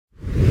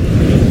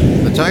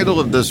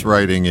title of this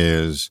writing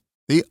is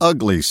The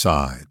Ugly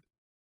Side.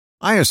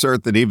 I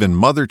assert that even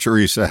Mother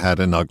Teresa had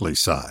an ugly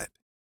side.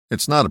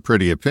 It's not a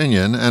pretty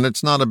opinion, and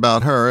it's not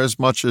about her as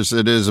much as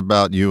it is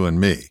about you and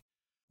me.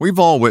 We've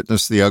all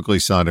witnessed the ugly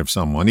side of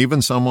someone,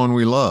 even someone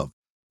we love.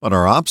 But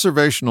our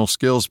observational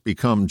skills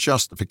become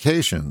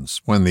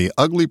justifications when the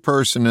ugly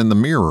person in the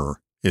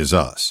mirror is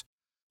us.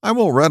 I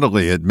will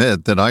readily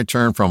admit that I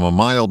turned from a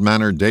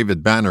mild-mannered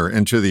David Banner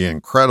into the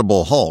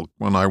Incredible Hulk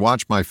when I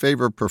watched my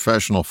favorite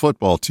professional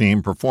football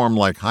team perform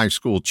like high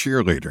school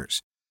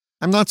cheerleaders.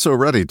 I'm not so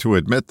ready to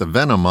admit the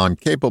venom I'm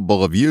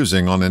capable of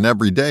using on an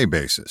everyday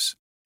basis.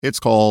 It's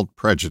called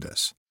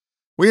prejudice.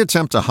 We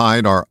attempt to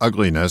hide our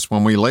ugliness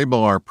when we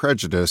label our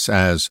prejudice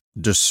as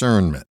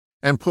discernment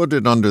and put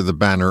it under the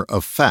banner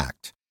of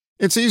fact.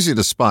 It's easy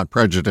to spot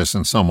prejudice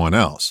in someone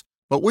else,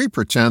 but we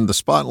pretend the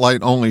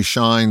spotlight only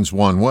shines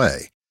one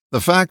way. The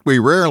fact we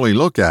rarely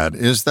look at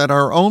is that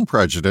our own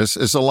prejudice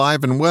is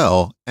alive and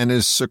well and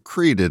is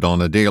secreted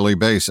on a daily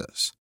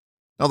basis.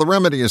 Now, the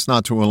remedy is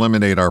not to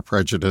eliminate our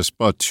prejudice,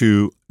 but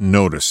to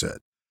notice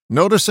it.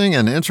 Noticing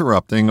and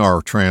interrupting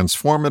are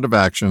transformative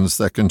actions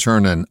that can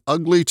turn an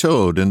ugly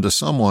toad into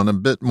someone a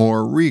bit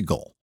more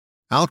regal.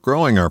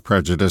 Outgrowing our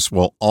prejudice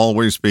will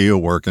always be a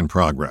work in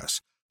progress,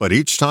 but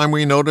each time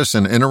we notice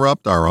and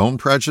interrupt our own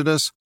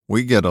prejudice,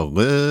 we get a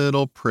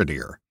little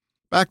prettier.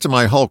 Back to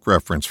my Hulk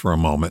reference for a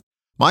moment.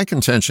 My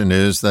contention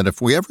is that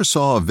if we ever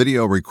saw a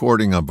video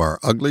recording of our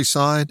ugly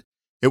side,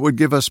 it would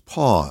give us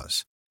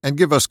pause and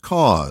give us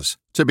cause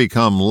to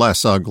become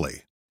less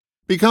ugly.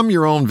 Become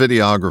your own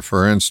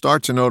videographer and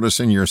start to notice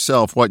in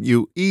yourself what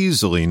you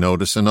easily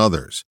notice in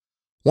others.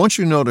 Once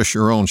you notice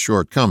your own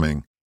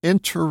shortcoming,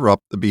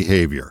 interrupt the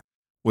behavior.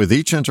 With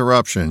each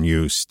interruption,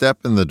 you step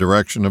in the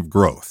direction of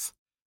growth.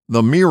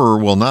 The mirror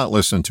will not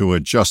listen to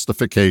a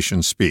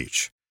justification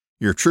speech.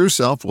 Your true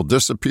self will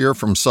disappear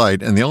from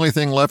sight, and the only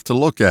thing left to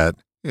look at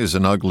is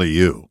an ugly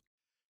you.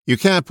 You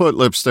can't put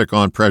lipstick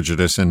on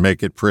prejudice and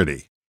make it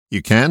pretty.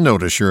 You can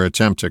notice your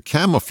attempt to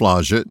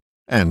camouflage it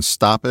and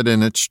stop it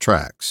in its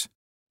tracks.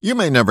 You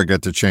may never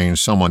get to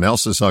change someone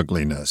else's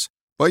ugliness,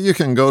 but you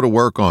can go to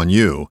work on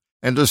you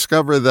and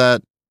discover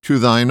that to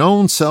thine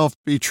own self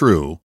be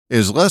true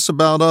is less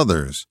about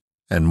others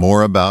and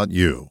more about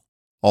you.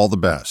 All the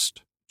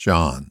best,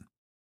 John.